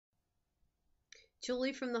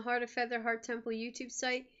Julie from the Heart of Feather Heart Temple YouTube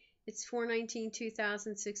site. It's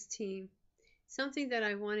 4/19/2016. Something that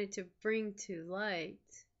I wanted to bring to light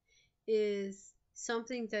is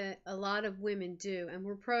something that a lot of women do, and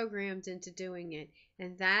we're programmed into doing it,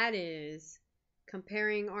 and that is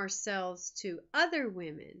comparing ourselves to other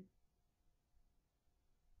women.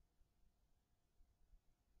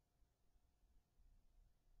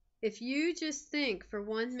 If you just think for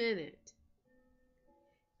 1 minute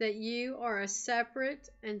that you are a separate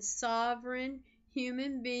and sovereign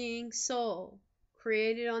human being soul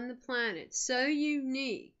created on the planet, so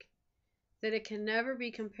unique that it can never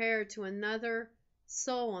be compared to another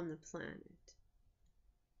soul on the planet,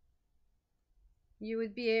 you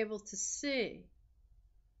would be able to see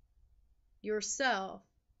yourself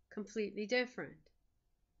completely different.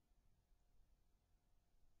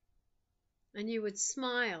 And you would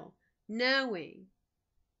smile knowing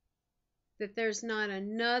that there's not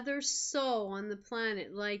another soul on the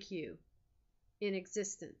planet like you in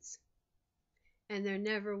existence. And there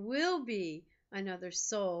never will be another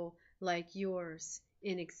soul like yours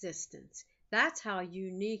in existence. That's how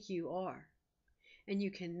unique you are. And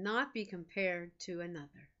you cannot be compared to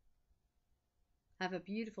another. Have a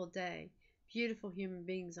beautiful day. Beautiful human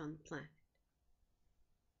beings on the planet.